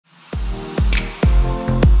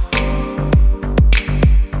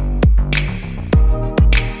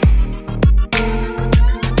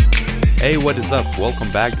Hey, what is up?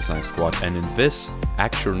 Welcome back, Design Squad, and in this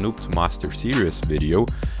Axure Noob to Master series video,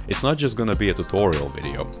 it's not just gonna be a tutorial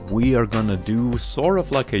video. We are gonna do sort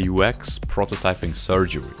of like a UX prototyping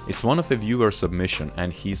surgery. It's one of a viewer submission,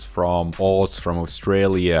 and he's from Oz, from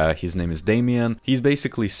Australia. His name is Damien. He's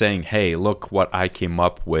basically saying, hey, look what I came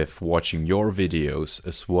up with watching your videos,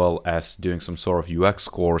 as well as doing some sort of UX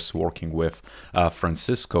course working with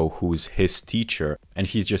Francisco, who's his teacher. And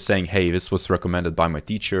he's just saying, hey, this was recommended by my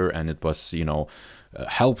teacher, and it was,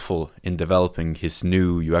 helpful in developing his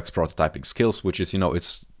new UX prototyping skills, which is,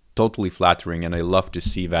 it's totally flattering. And I love to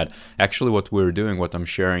see that actually what we're doing, what I'm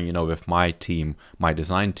sharing, with my team, my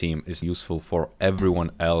design team, is useful for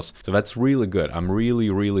everyone else. So that's really good. I'm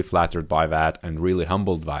really flattered by that and really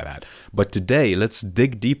humbled by that. But today, let's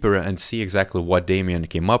dig deeper and see exactly what Damien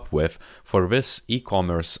came up with for this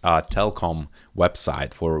e-commerce telecom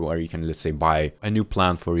website, for where you can, let's say, buy a new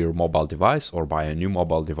plan for your mobile device or buy a new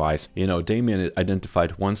mobile device. Damien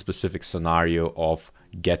identified one specific scenario of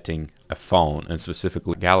getting a phone, and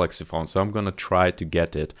specifically Galaxy phone. So I'm gonna try to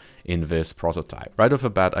get it in this prototype. Right off the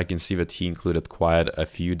bat, I can see that he included quite a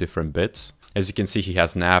few different bits. As you can see, he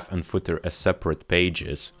has nav and footer as separate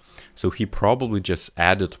pages. So he probably just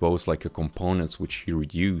added those like components which he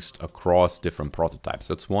reused across different prototypes.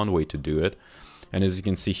 That's one way to do it. And as you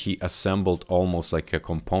can see, he assembled almost like a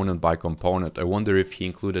component by component. I wonder if he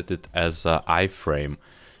included it as an iframe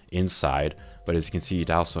inside. But as you can see,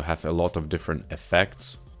 it also has a lot of different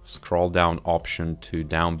effects. Scroll down option to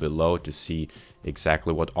down below to see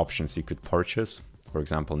exactly what options you could purchase. For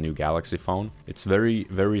example, new Galaxy phone. It's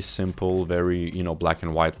very simple, very, black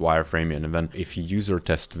and white wireframe. And then if you user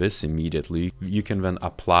test this immediately, you can then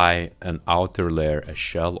apply an outer layer, a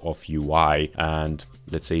shell of UI. And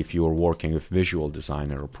let's say if you are working with visual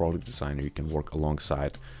designer or product designer, you can work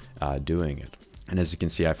alongside doing it. And as you can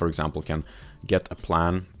see, I, for example, can get a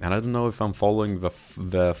plan. And I don't know if I'm following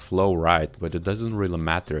the flow right, but it doesn't really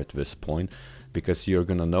matter at this point, because you're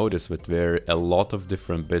gonna notice that there are a lot of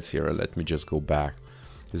different bits here. Let me just go back.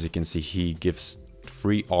 As you can see, he gives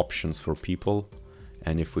 3 options for people.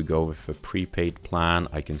 And if we go with a prepaid plan,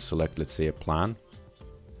 I can select, let's say, a plan.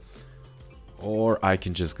 Or I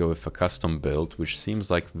can just go with a custom build, which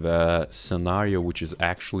seems like the scenario which is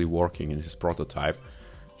actually working in his prototype.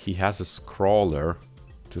 He has a scroller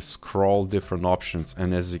to scroll different options,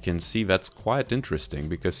 and as you can see, that's quite interesting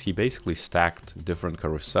because he basically stacked different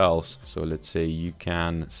carousels. So let's say you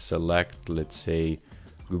can select, let's say,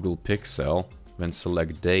 Google Pixel, then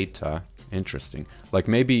select data. Interesting. Like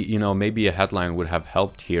maybe, maybe a headline would have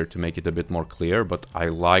helped here to make it a bit more clear, but I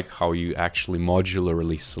like how you actually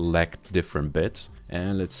modularly select different bits.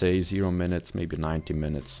 And let's say 0 minutes, maybe 90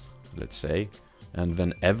 minutes, let's say, and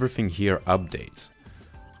then everything here updates.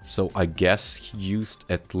 So I guess he used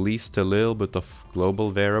at least a little bit of global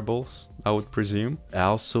variables, I would presume.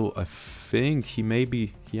 Also, I think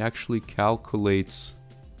he actually calculates...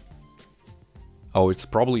 Oh, it's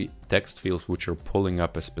probably text fields which are pulling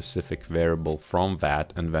up a specific variable from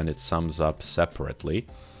that, and then it sums up separately.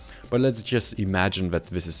 But let's just imagine that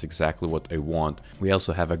this is exactly what I want. We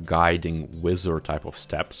also have a guiding wizard type of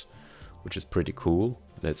steps, which is pretty cool.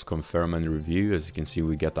 Let's confirm and review. As you can see,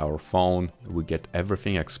 we get our phone. We get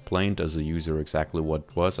everything explained as a user exactly what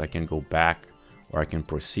it was. I can go back or I can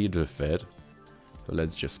proceed with it. So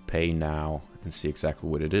let's just pay now and see exactly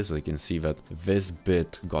what it is. I can see that this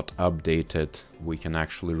bit got updated. We can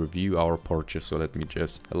actually review our purchase. So let me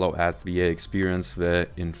just, hello at vaexperience, the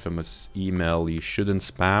infamous email you shouldn't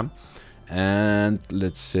spam. And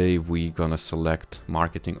let's say we're gonna select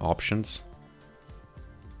marketing options.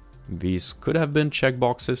 These could have been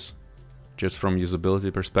checkboxes just from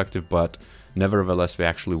usability perspective, but nevertheless they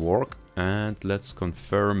actually work. And let's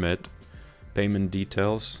confirm it. Payment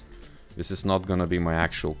details. This is not gonna be my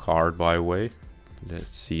actual card, by the way.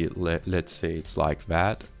 Let's see, let's say it's like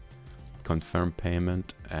that. Confirm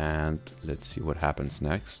payment, and let's see what happens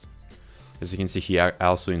next. As you can see, he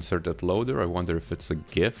also inserted loader. I wonder if it's a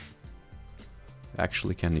GIF.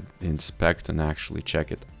 Actually can inspect and actually check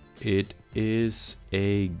it. It is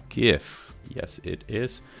a GIF. Yes, it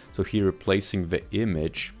is. So he replacing the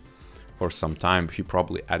image for some time. He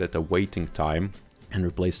probably added a waiting time and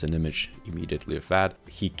replaced an image immediately with that.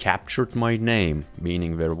 He captured my name,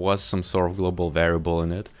 meaning there was some sort of global variable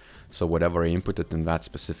in it. So whatever I inputted in that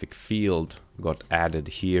specific field got added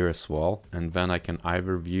here as well. And then I can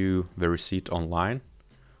either view the receipt online,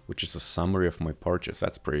 which is a summary of my purchase.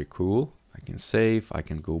 That's pretty cool. I can save, I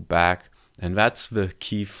can go back. And that's the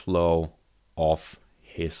key flow of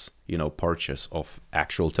his, purchase of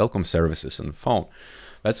actual telecom services and phone.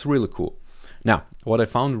 That's really cool. Now, what I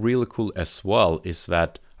found really cool as well is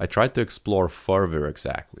that I tried to explore further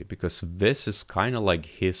exactly, because this is kind of like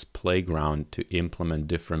his playground to implement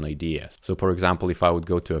different ideas. So for example, if I would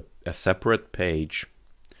go to a separate page,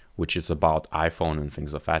 which is about iPhone and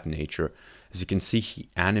things of that nature, as you can see, he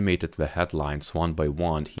animated the headlines one by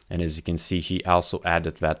one. And as you can see, he also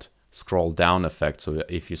added that scroll down effect. So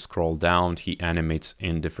if you scroll down, he animates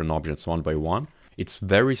in different objects one by one. It's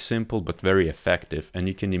very simple but very effective, and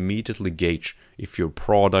you can immediately gauge if your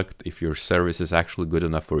product, if your service is actually good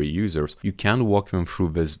enough for your users. You can walk them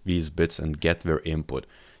through these bits and get their input.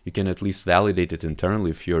 You can at least validate it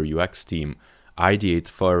internally with your UX team, ideate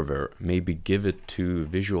further, maybe give it to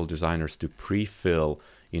visual designers to pre-fill,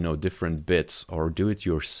 different bits, or do it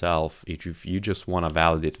yourself if you just want to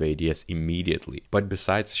validate the ideas immediately. But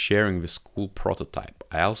besides sharing this cool prototype,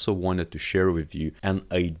 I also wanted to share with you an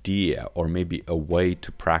idea or maybe a way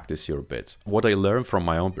to practice your bits. What I learned from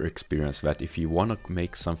my own experience, that if you want to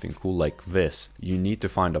make something cool like this, you need to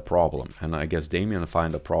find a problem. And I guess Damien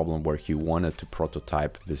found a problem where he wanted to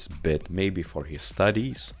prototype this bit, maybe for his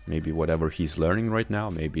studies, maybe whatever he's learning right now,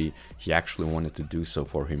 maybe he actually wanted to do so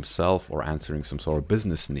for himself or answering some sort of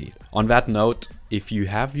business need. On that note, if you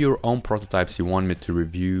have your own prototypes you want me to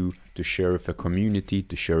review, to share with the community,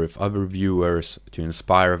 to share with other viewers, to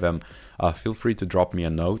inspire them, feel free to drop me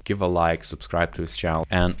a note, give a like, subscribe to this channel,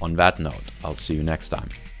 and on that note, I'll see you next time.